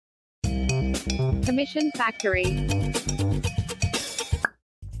Commission Factory.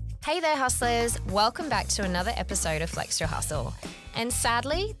 Hey there, hustlers. Welcome back to another episode of Flex Your Hustle. And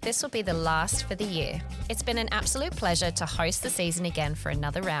sadly, this will be the last for the year. It's been an absolute pleasure to host the season again for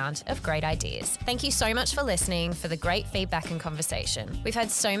another round of great ideas. Thank you so much for listening, for the great feedback and conversation. We've had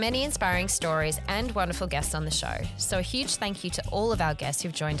so many inspiring stories and wonderful guests on the show. So a huge thank you to all of our guests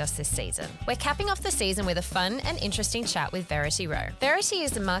who've joined us this season. We're capping off the season with a fun and interesting chat with Verity Rowe. Verity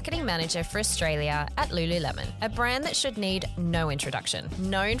is the marketing manager for Australia at Lululemon, a brand that should need no introduction.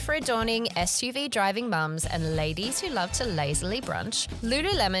 Known for adorning SUV driving mums and ladies who love to lazily brunch,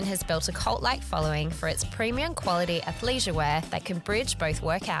 Lululemon has built a cult-like following for its premium quality athleisure wear that can bridge both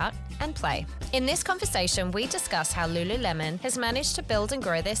workout and play. In this conversation, we discuss how Lululemon has managed to build and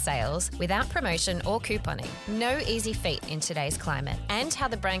grow their sales without promotion or couponing. No easy feat in today's climate, and how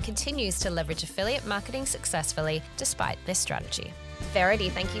the brand continues to leverage affiliate marketing successfully despite their strategy. Verity,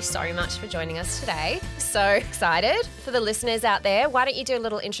 thank you so much for joining us today. So excited. For the listeners out there, why don't you do a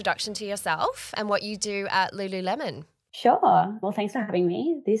little introduction to yourself and what you do at Lululemon? Sure. Well, thanks for having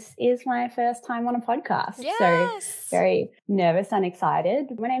me. This is my first time on a podcast. Yes. So very nervous and excited.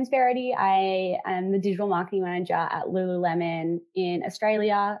 My name's Verity. I am the digital marketing manager at Lululemon in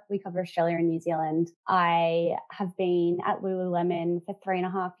Australia. We cover Australia and New Zealand. I have been at Lululemon for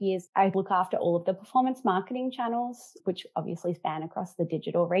 3.5 years. I look after all of the performance marketing channels, which obviously span across the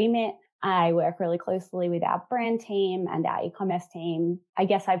digital remit. I work really closely with our brand team and our e-commerce team. I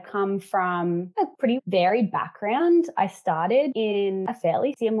guess I've come from a pretty varied background. I started in a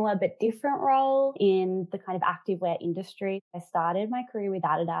fairly similar but different role in the kind of activewear industry. I started my career with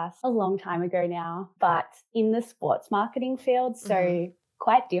Adidas a long time ago now, but in the sports marketing field, so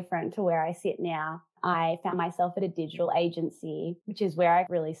quite different to where I sit now. I found myself at a digital agency, which is where I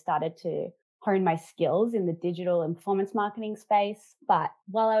really started to hone my skills in the digital and performance marketing space. But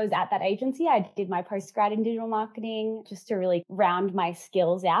while I was at that agency, I did my postgrad in digital marketing just to really round my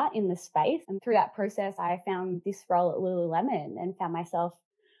skills out in the space. And through that process, I found this role at Lululemon and found myself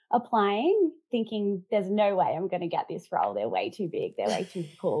applying, thinking there's no way I'm going to get this role. They're way too big. They're way too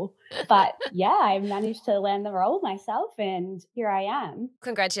cool. But yeah, I managed to land the role myself and here I am.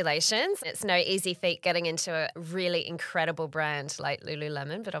 Congratulations. It's no easy feat getting into a really incredible brand like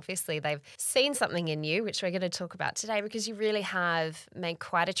Lululemon, but obviously they've seen something in you, which we're going to talk about today, because you really have made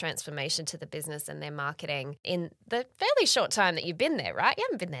quite a transformation to the business and their marketing in the fairly short time that you've been there, right? You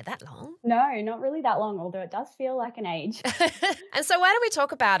haven't been there that long. No, not really that long, although it does feel like an age. And so why don't we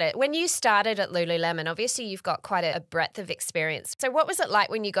talk about it? When you started at Lululemon, obviously you've got quite a breadth of experience. So what was it like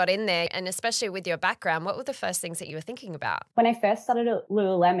when you got in there? And especially with your background, what were the first things that you were thinking about? When I first started at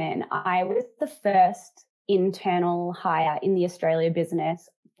Lululemon, I was the first internal hire in the Australia business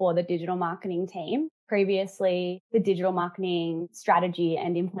for the digital marketing team. Previously, the digital marketing strategy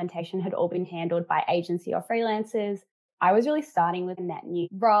and implementation had all been handled by agency or freelancers. I was really starting with a net new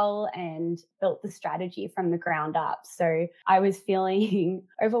role and built the strategy from the ground up. So I was feeling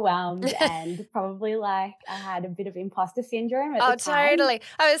overwhelmed and probably like I had a bit of imposter syndrome at the time. Oh, totally.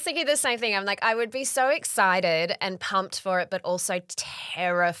 I was thinking the same thing. I'm like, I would be so excited and pumped for it, but also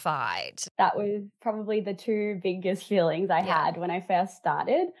terrified. That was probably the two biggest feelings I had when I first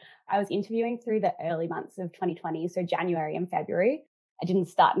started. I was interviewing through the early months of 2020, so January and February. I didn't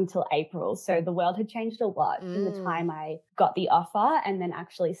start until April. So the world had changed a lot in the time I got the offer and then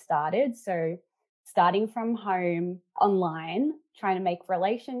actually started. So starting from home online, trying to make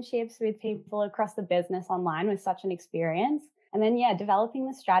relationships with people across the business online was such an experience. And then, developing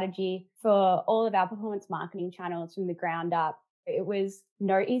the strategy for all of our performance marketing channels from the ground up. It was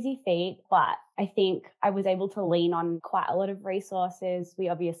no easy feat, but I think I was able to lean on quite a lot of resources. We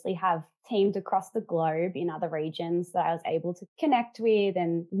obviously have teams across the globe in other regions that I was able to connect with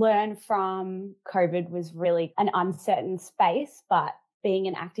and learn from. COVID was really an uncertain space, but being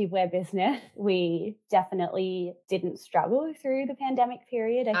an activewear business, we definitely didn't struggle through the pandemic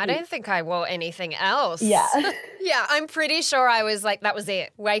period. I don't think I wore anything else. Yeah. Yeah, I'm pretty sure I was like, that was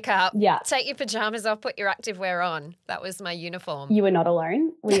it. Wake up, Yeah. take your pajamas off, put your activewear on. That was my uniform. You were not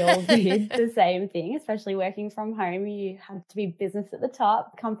alone. We all did the same thing, especially working from home. You had to be business at the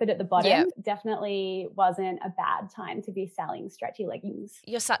top, comfort at the bottom. Yeah. Definitely wasn't a bad time to be selling stretchy leggings.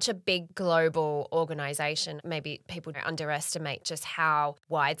 You're such a big global organization. Maybe people underestimate just how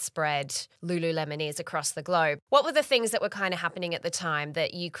widespread Lululemon is across the globe. What were the things that were kind of happening at the time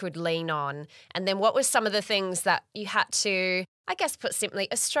that you could lean on? And then what were some of the things that you had to, I guess, put simply,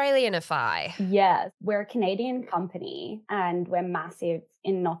 Australianify? Yeah, we're a Canadian company and we're massive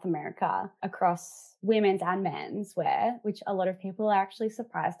in North America across women's and men's wear, which a lot of people are actually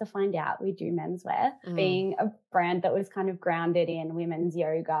surprised to find out we do menswear. Being a brand that was kind of grounded in women's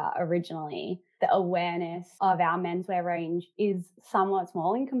yoga originally, the awareness of our menswear range is somewhat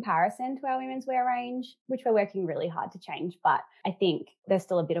small in comparison to our women's wear range, which we're working really hard to change. But I think there's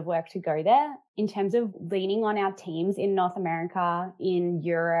still a bit of work to go there in terms of leaning on our teams in North America, in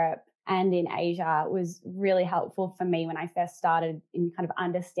Europe, and in Asia was really helpful for me when I first started in kind of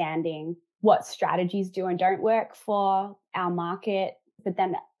understanding what strategies do and don't work for our market. But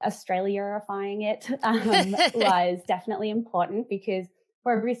then Australia-ifying it was definitely important because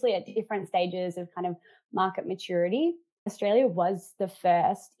we're obviously at different stages of kind of market maturity. Australia was the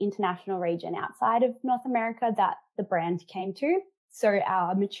first international region outside of North America that the brand came to. So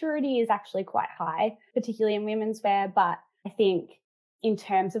our maturity is actually quite high, particularly in women's wear. But I think in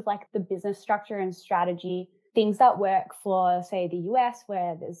terms of like the business structure and strategy, things that work for, say, the US,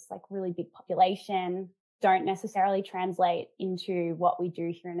 where there's like really big population, don't necessarily translate into what we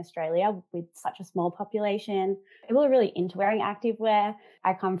do here in Australia with such a small population. People are really into wearing activewear.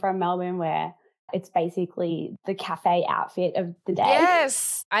 I come from Melbourne, where it's basically the cafe outfit of the day.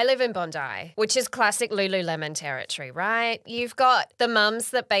 Yes. I live in Bondi, which is classic Lululemon territory, right? You've got the mums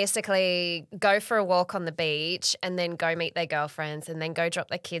that basically go for a walk on the beach and then go meet their girlfriends and then go drop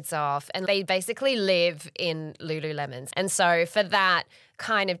their kids off. And they basically live in Lululemons. And so for that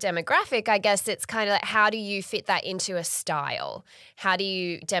kind of demographic, I guess it's kind of like, how do you fit that into a style? How do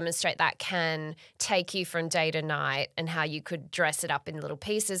you demonstrate that can take you from day to night and how you could dress it up in little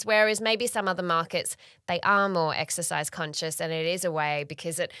pieces? Whereas maybe some other markets, they are more exercise conscious and it is a way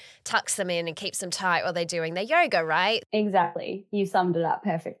because it tucks them in and keeps them tight while they're doing their yoga, right? Exactly. You summed it up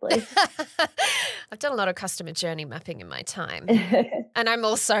perfectly. I've done a lot of customer journey mapping in my time. And I'm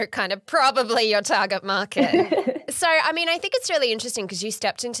also kind of probably your target market. So, I mean, I think it's really interesting because you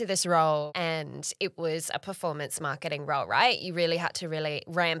stepped into this role and it was a performance marketing role, right? You really had to really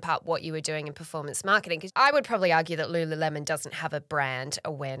ramp up what you were doing in performance marketing because I would probably argue that Lululemon doesn't have a brand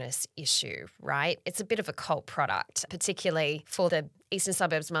awareness issue, right? It's a bit of a cult product, particularly for the Eastern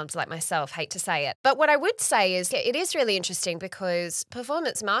suburbs mums like myself, hate to say it. But what I would say is it is really interesting because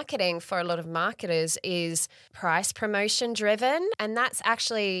performance marketing for a lot of marketers is price promotion driven. And that's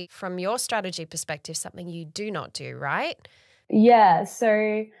actually, from your strategy perspective, something you do not do, right? Yeah.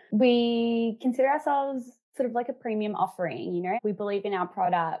 So we consider ourselves sort of like a premium offering, you know, we believe in our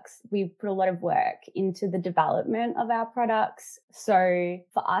products. We put a lot of work into the development of our products. So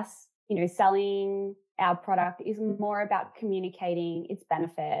for us, you know, selling our product is more about communicating its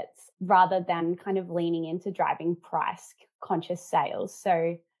benefits rather than kind of leaning into driving price conscious sales.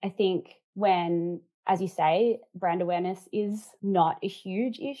 So I think when, as you say, brand awareness is not a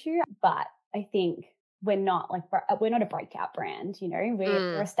huge issue, but I think we're not a breakout brand, you know,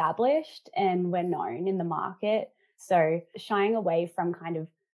 we're established and we're known in the market. So shying away from kind of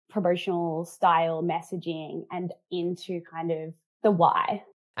promotional style messaging and into kind of the why.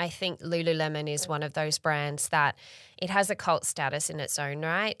 I think Lululemon is one of those brands that it has a cult status in its own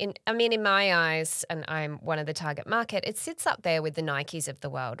right. In my eyes, and I'm one of the target market, it sits up there with the Nikes of the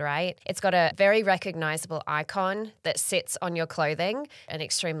world, right? It's got a very recognizable icon that sits on your clothing and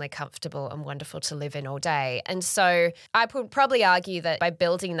extremely comfortable and wonderful to live in all day. And so I would probably argue that by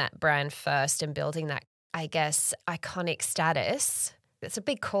building that brand first and building that, I guess, iconic status, it's a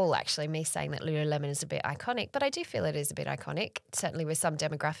big call, actually, me saying that Lululemon is a bit iconic, but I do feel it is a bit iconic, certainly with some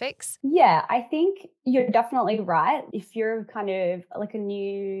demographics. Yeah, I think you're definitely right. If you're kind of like a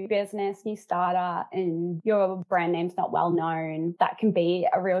new business, new starter, and your brand name's not well known, that can be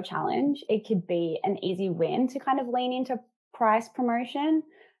a real challenge. It could be an easy win to kind of lean into price promotion.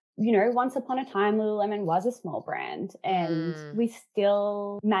 You know, once upon a time, Lululemon was a small brand and we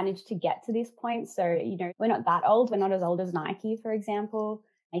still managed to get to this point. So, you know, we're not that old. We're not as old as Nike, for example.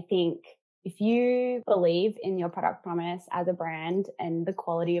 I think if you believe in your product promise as a brand and the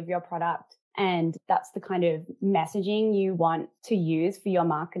quality of your product, and that's the kind of messaging you want to use for your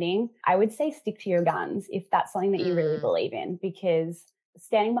marketing, I would say stick to your guns if that's something that you really believe in, because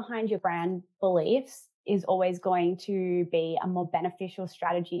standing behind your brand beliefs is always going to be a more beneficial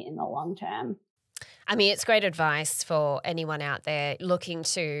strategy in the long term. I mean, it's great advice for anyone out there looking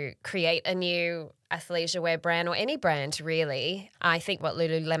to create a new athleisure wear brand or any brand, really. I think what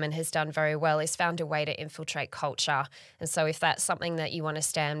Lululemon has done very well is found a way to infiltrate culture. And so if that's something that you want to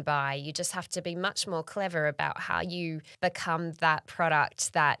stand by, you just have to be much more clever about how you become that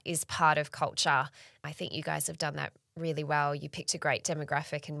product that is part of culture. I think you guys have done that really well. You picked a great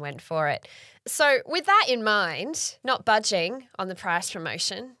demographic and went for it. So with that in mind, not budging on the price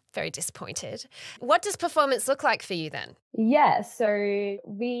promotion, very disappointed. What does performance look like for you then? Yeah, so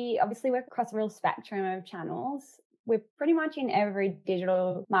we obviously work across a real spectrum of channels. We're pretty much in every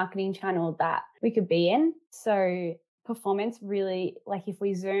digital marketing channel that we could be in. So performance really, like if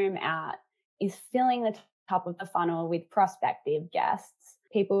we zoom out, is filling the top of the funnel with prospective guests,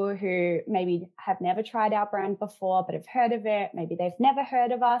 people who maybe have never tried our brand before but have heard of it. Maybe they've never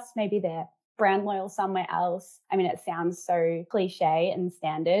heard of us. Maybe they're brand loyal somewhere else. I mean, it sounds so cliche and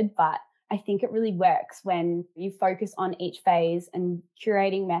standard, but I think it really works when you focus on each phase and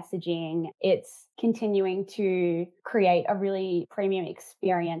curating messaging. It's continuing to create a really premium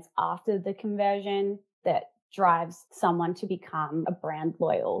experience after the conversion that drives someone to become a brand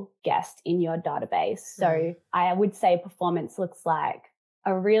loyal guest in your database. So I would say performance looks like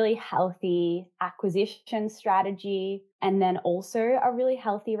a really healthy acquisition strategy and then also a really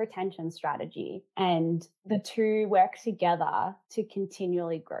healthy retention strategy. And the two work together to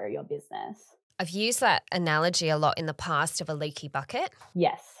continually grow your business. I've used that analogy a lot in the past of a leaky bucket.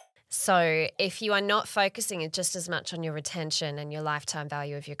 Yes. So if you are not focusing just as much on your retention and your lifetime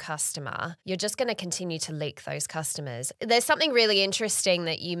value of your customer, you're just going to continue to leak those customers. There's something really interesting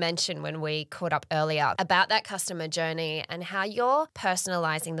that you mentioned when we caught up earlier about that customer journey and how you're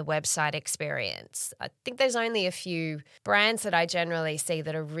personalizing the website experience. I think there's only a few brands that I generally see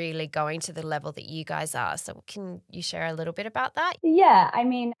that are really going to the level that you guys are. So can you share a little bit about that? Yeah, I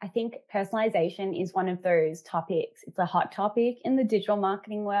mean, I think personalization is one of those topics. It's a hot topic in the digital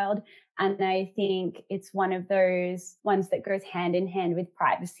marketing world. And I think it's one of those ones that goes hand in hand with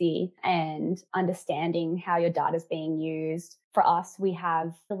privacy and understanding how your data is being used. For us, we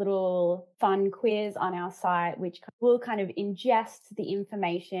have a little fun quiz on our site, which will kind of ingest the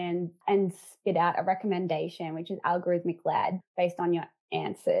information and spit out a recommendation, which is algorithmic led based on your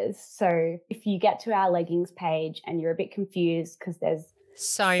answers. So if you get to our leggings page and you're a bit confused because there's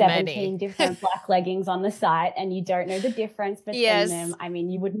so 17 many different black leggings on the site and you don't know the difference between them, I mean,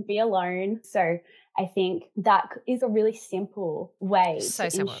 you wouldn't be alone. So I think that is a really simple way to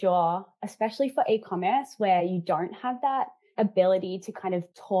ensure, especially for e-commerce where you don't have that ability to kind of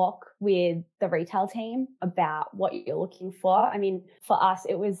talk with the retail team about what you're looking for. I mean, for us,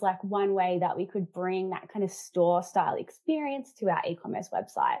 it was like one way that we could bring that kind of store style experience to our e-commerce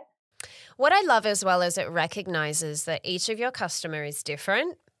website. What I love as well is it recognizes that each of your customer is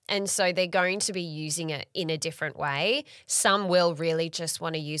different. And so they're going to be using it in a different way. Some will really just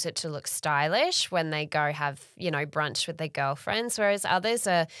want to use it to look stylish when they go have, brunch with their girlfriends, whereas others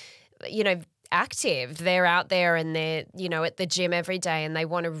are, active. They're out there and they're, at the gym every day and they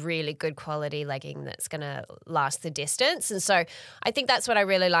want a really good quality legging that's going to last the distance. And so I think that's what I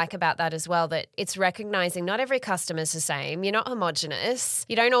really like about that as well, that it's recognizing not every customer is the same. You're not homogenous.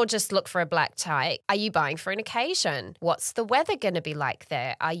 You don't all just look for a black tie. Are you buying for an occasion? What's the weather going to be like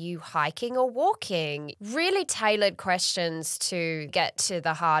there? Are you hiking or walking? Really tailored questions to get to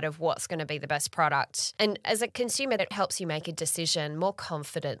the heart of what's going to be the best product. And as a consumer, that helps you make a decision more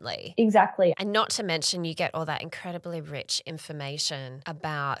confidently. Exactly. And not to mention you get all that incredibly rich information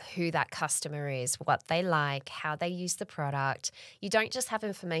about who that customer is, what they like, how they use the product. You don't just have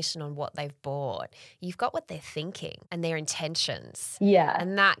information on what they've bought. You've got what they're thinking and their intentions. Yeah.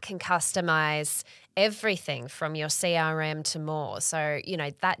 And that can customize everything from your CRM to more. So,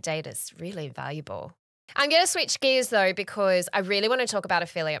 that data is really valuable. I'm going to switch gears though, because I really want to talk about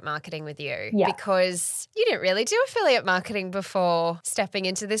affiliate marketing with you. Yeah. Because you didn't really do affiliate marketing before stepping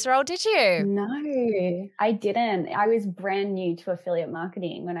into this role, did you? No, I didn't. I was brand new to affiliate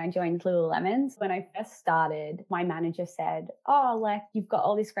marketing when I joined Lululemon. When I first started, my manager said, you've got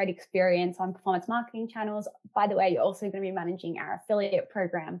all this great experience on performance marketing channels. By the way, you're also going to be managing our affiliate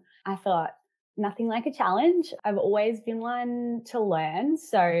program. I thought, nothing like a challenge. I've always been one to learn.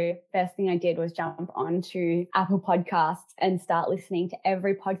 So first thing I did was jump onto Apple Podcasts and start listening to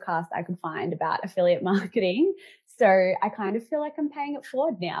every podcast I could find about affiliate marketing. So I kind of feel like I'm paying it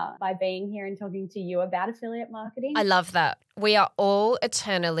forward now by being here and talking to you about affiliate marketing. I love that. We are all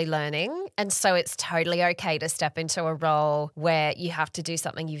eternally learning. And so it's totally okay to step into a role where you have to do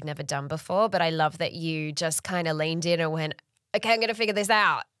something you've never done before. But I love that you just kind of leaned in and went, okay, I'm going to figure this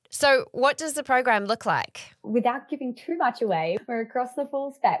out. So what does the program look like? Without giving too much away, we're across the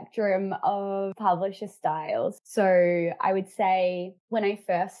full spectrum of publisher styles. So I would say when I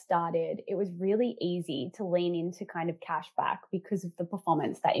first started, it was really easy to lean into kind of cashback because of the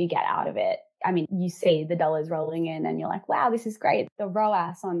performance that you get out of it. I mean, you see the dollars rolling in and you're like, wow, this is great. The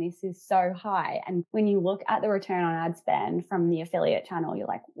ROAS on this is so high. And when you look at the return on ad spend from the affiliate channel, you're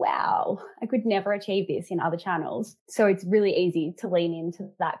like, wow, I could never achieve this in other channels. So it's really easy to lean into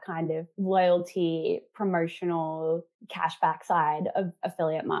that kind of loyalty, promotional, cashback side of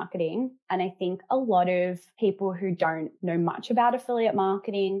affiliate marketing. And I think a lot of people who don't know much about affiliate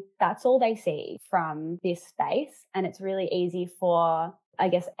marketing, that's all they see from this space. And it's really easy for, I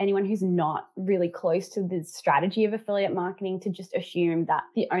guess, anyone who's not really close to the strategy of affiliate marketing to just assume that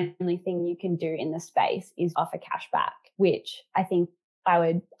the only thing you can do in the space is offer cashback, which I think I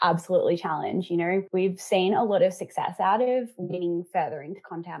would absolutely challenge. We've seen a lot of success out of winning further into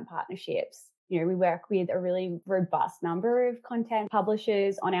content partnerships. We work with a really robust number of content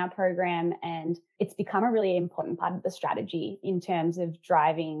publishers on our program, and it's become a really important part of the strategy in terms of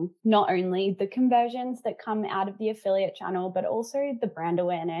driving not only the conversions that come out of the affiliate channel, but also the brand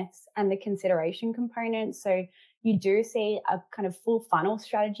awareness and the consideration component. So you do see a kind of full funnel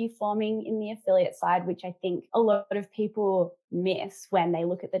strategy forming in the affiliate side, which I think a lot of people miss when they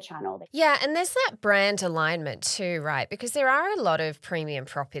look at the channel. Yeah, and there's that brand alignment too, right? Because there are a lot of premium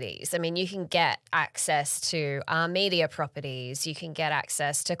properties. I mean, you can get access to our media properties, you can get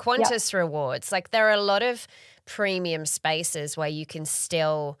access to Qantas rewards. Like there are a lot of premium spaces where you can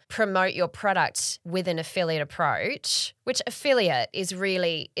still promote your product with an affiliate approach, which affiliate is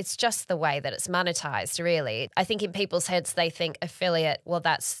really, it's just the way that it's monetized, really. I think in people's heads, they think affiliate, well,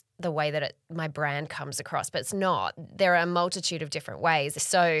 that's the way that my brand comes across, but it's not. There are a multitude of different ways.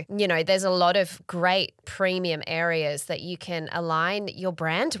 So, there's a lot of great premium areas that you can align your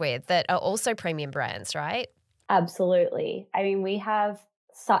brand with that are also premium brands, right? Absolutely. I mean, we have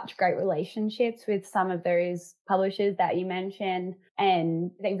such great relationships with some of those publishers that you mentioned,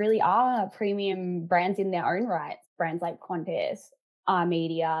 and they really are premium brands in their own right. Brands like Qantas, our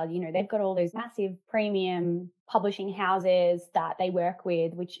media, they've got all those massive premium publishing houses that they work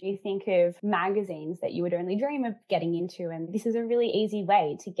with, which you think of magazines that you would only dream of getting into. And this is a really easy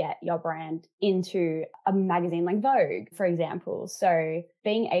way to get your brand into a magazine like Vogue, for example. So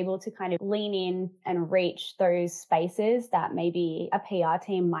being able to kind of lean in and reach those spaces that maybe a PR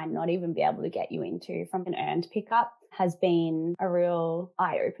team might not even be able to get you into from an earned pickup has been a real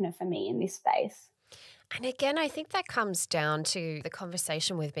eye-opener for me in this space. And again, I think that comes down to the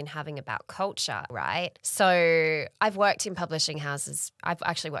conversation we've been having about culture, right? So I've worked in publishing houses. I've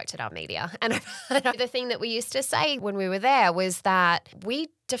actually worked at our media. And the thing that we used to say when we were there was that we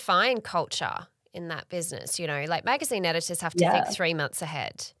define culture in that business. Like magazine editors have to think 3 months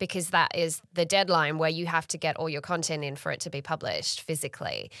ahead because that is the deadline where you have to get all your content in for it to be published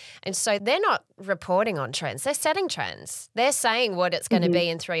physically. And so they're not reporting on trends. They're setting trends. They're saying what it's going to be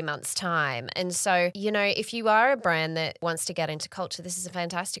in 3 months' time. And so, if you are a brand that wants to get into culture, this is a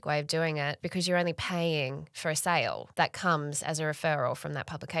fantastic way of doing it because you're only paying for a sale that comes as a referral from that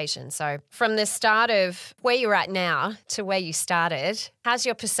publication. So from the start of where you're at now to where you started, how's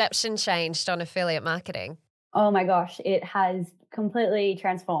your perception changed on affiliate marketing? Oh my gosh, it has completely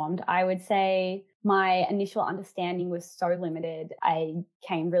transformed. I would say my initial understanding was so limited. I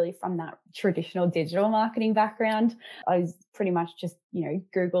came really from that traditional digital marketing background. I was pretty much just,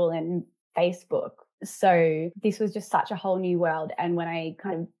 Google and Facebook. So this was just such a whole new world. And when I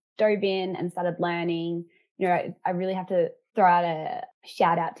kind of dove in and started learning, I really have to throw out a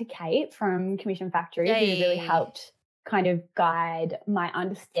shout out to Kate from Commission Factory, who really helped kind of guide my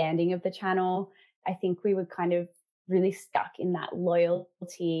understanding of the channel. I think we were kind of really stuck in that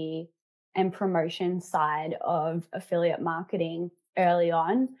loyalty and promotion side of affiliate marketing early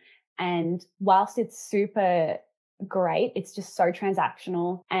on. And whilst it's super great, it's just so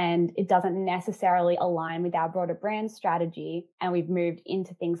transactional and it doesn't necessarily align with our broader brand strategy. And we've moved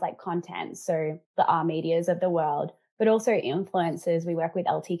into things like content. So the R medias of the world, but also influencers. We work with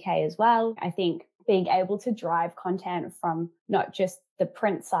LTK as well. I think being able to drive content from not just the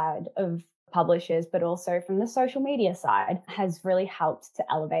print side of publishers, but also from the social media side has really helped to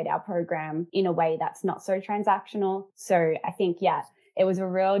elevate our program in a way that's not so transactional. So I think, it was a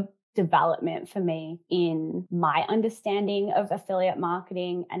real development for me in my understanding of affiliate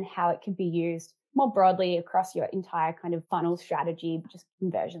marketing and how it could be used more broadly across your entire kind of funnel strategy, just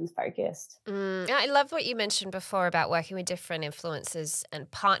conversions focused. I love what you mentioned before about working with different influencers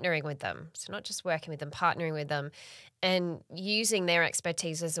and partnering with them. So not just working with them, partnering with them and using their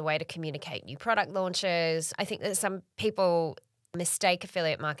expertise as a way to communicate new product launches. I think that some people mistake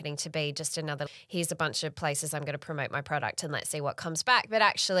affiliate marketing to be just another, here's a bunch of places I'm going to promote my product and let's see what comes back. But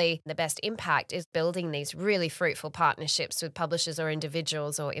actually the best impact is building these really fruitful partnerships with publishers or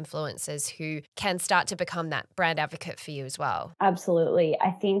individuals or influencers who can start to become that brand advocate for you as well. Absolutely.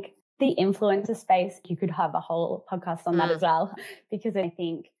 I think the influencer space, you could have a whole podcast on that as well, because I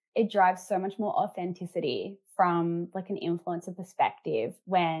think it drives so much more authenticity from like an influencer perspective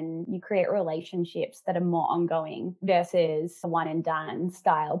when you create relationships that are more ongoing versus a one and done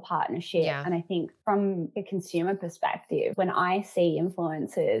style partnership. Yeah. And I think from a consumer perspective, when I see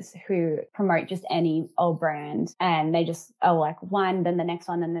influencers who promote just any old brand and they just are like one, then the next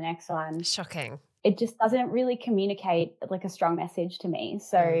one, then the next one. Shocking. It just doesn't really communicate like a strong message to me.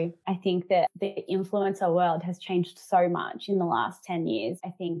 So I think that the influencer world has changed so much in the last 10 years.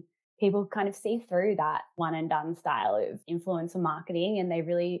 I think people kind of see through that one and done style of influencer marketing, and they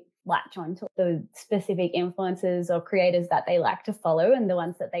really latch on to the specific influencers or creators that they like to follow and the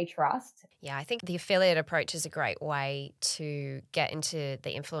ones that they trust. Yeah, I think the affiliate approach is a great way to get into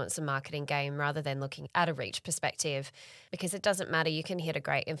the influencer marketing game rather than looking at a reach perspective, because it doesn't matter. You can hit a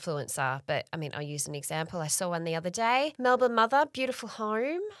great influencer, but I mean, I'll use an example. I saw one the other day. Melbourne mother, beautiful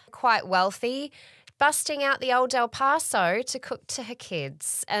home, quite wealthy, busting out the old El Paso to cook to her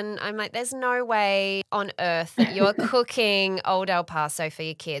kids. And I'm like, there's no way on earth that you're cooking old El Paso for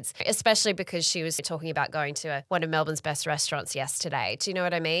your kids, especially because she was talking about going to one of Melbourne's best restaurants yesterday. Do you know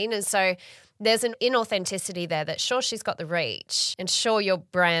what I mean? And so there's an inauthenticity there that sure, she's got the reach and sure, your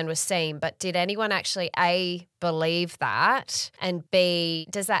brand was seen, but did anyone actually A, believe that, and B,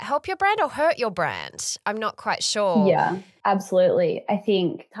 does that help your brand or hurt your brand? I'm not quite sure. Yeah, absolutely. I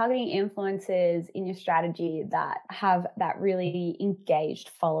think targeting influencers in your strategy that have that really engaged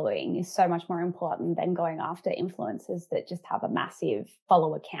following is so much more important than going after influencers that just have a massive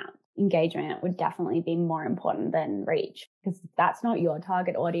follower count. Engagement would definitely be more important than reach, because if that's not your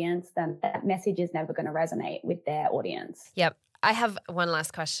target audience, then that message is never going to resonate with their audience. Yep. I have one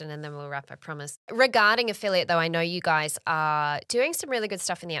last question and then we'll wrap, I promise. Regarding affiliate, though, I know you guys are doing some really good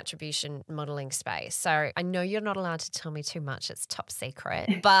stuff in the attribution modeling space. So I know you're not allowed to tell me too much. It's top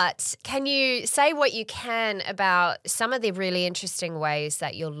secret. But can you say what you can about some of the really interesting ways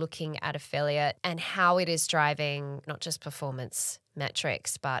that you're looking at affiliate and how it is driving not just performance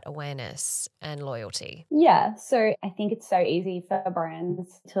metrics, but awareness and loyalty? Yeah. So I think it's so easy for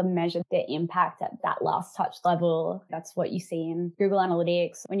brands to measure their impact at that last touch level. That's what you see in Google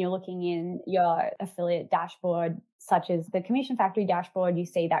Analytics. When you're looking in your affiliate dashboard, such as the Commission Factory dashboard, you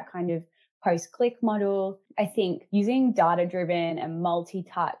see that kind of post-click model. I think using data-driven and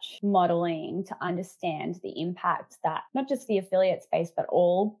multi-touch modeling to understand the impact that not just the affiliate space, but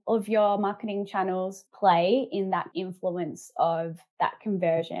all of your marketing channels play in that influence of that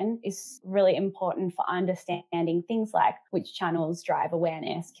conversion is really important for understanding things like which channels drive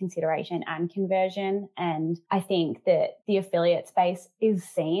awareness, consideration, and conversion. And I think that the affiliate space is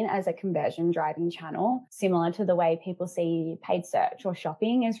seen as a conversion driving channel, similar to the way people see paid search or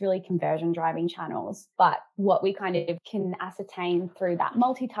shopping as really conversion driving channels. But what we kind of can ascertain through that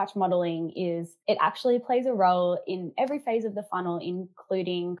multi-touch modeling is it actually plays a role in every phase of the funnel,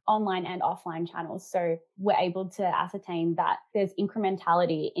 including online and offline channels. So we're able to ascertain that there's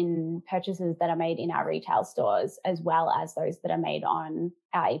incrementality in purchases that are made in our retail stores, as well as those that are made on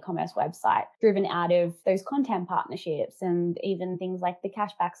our e-commerce website, driven out of those content partnerships and even things like the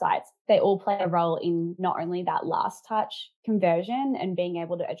cashback sites. They all play a role in not only that last touch conversion and being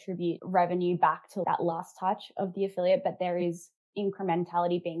able to attribute revenue back to that last touch of the affiliate, but there is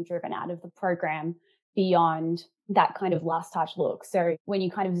incrementality being driven out of the program beyond that kind of last touch look. So when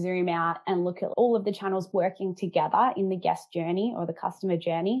you kind of zoom out and look at all of the channels working together in the guest journey or the customer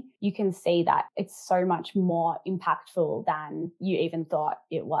journey, you can see that it's so much more impactful than you even thought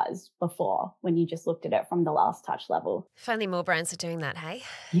it was before when you just looked at it from the last touch level. Finally, more brands are doing that, hey?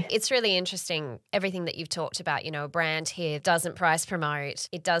 Yeah. It's really interesting, everything that you've talked about. You know, a brand here doesn't price promote.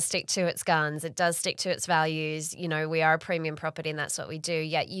 It does stick to its guns. It does stick to its values. You know, we are a premium property and that's what we do.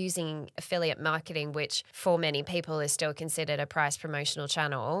 Yet using affiliate marketing, which for many people is still considered a price promotional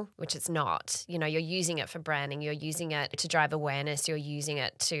channel, which it's not. You know, you're using it for branding. You're using it to drive awareness. You're using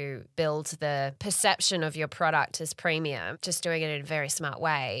it to build the perception of your product as premium, just doing it in a very smart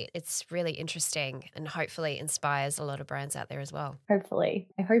way. It's really interesting and hopefully inspires a lot of brands out there as well. Hopefully.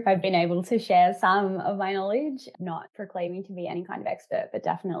 I hope I've been able to share some of my knowledge, not proclaiming to be any kind of expert, but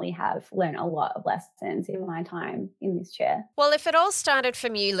definitely have learned a lot of lessons in my time in this chair. Well, if it all started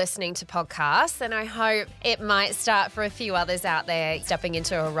from you listening to podcasts, then I hope it might start for a few others out there stepping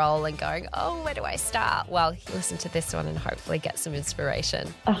into a role and going, oh, where do I start? Well, listen to this one and hopefully get some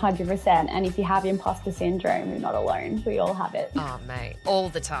inspiration. 100%. And if you have imposter syndrome, you're not alone. We all have it. Oh, mate, all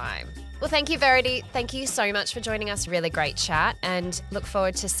the time. Well, thank you, Verity. Thank you so much for joining us. Really great chat and look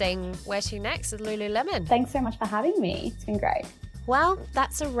forward to seeing where to next with Lululemon. Thanks so much for having me. It's been great. Well,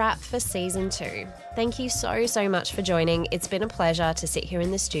 that's a wrap for season 2. Thank you so much for joining. It's been a pleasure to sit here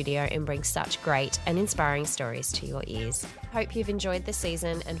in the studio and bring such great and inspiring stories to your ears. Hope you've enjoyed this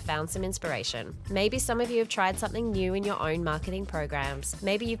season and found some inspiration. Maybe some of you have tried something new in your own marketing programs.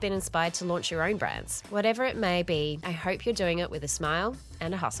 Maybe you've been inspired to launch your own brands. Whatever it may be, I hope you're doing it with a smile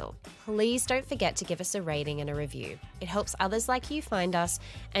and a hustle. Please don't forget to give us a rating and a review. It helps others like you find us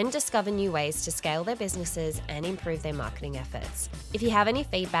and discover new ways to scale their businesses and improve their marketing efforts. If you have any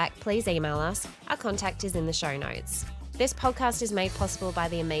feedback, please email us. Our contact is in the show notes. This podcast is made possible by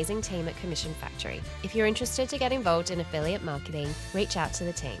the amazing team at Commission Factory. If you're interested to get involved in affiliate marketing, reach out to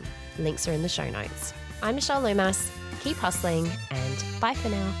the team. Links are in the show notes. I'm Michelle Lomas. Keep hustling and bye for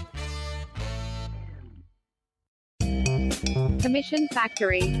now. Commission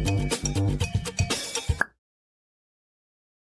Factory.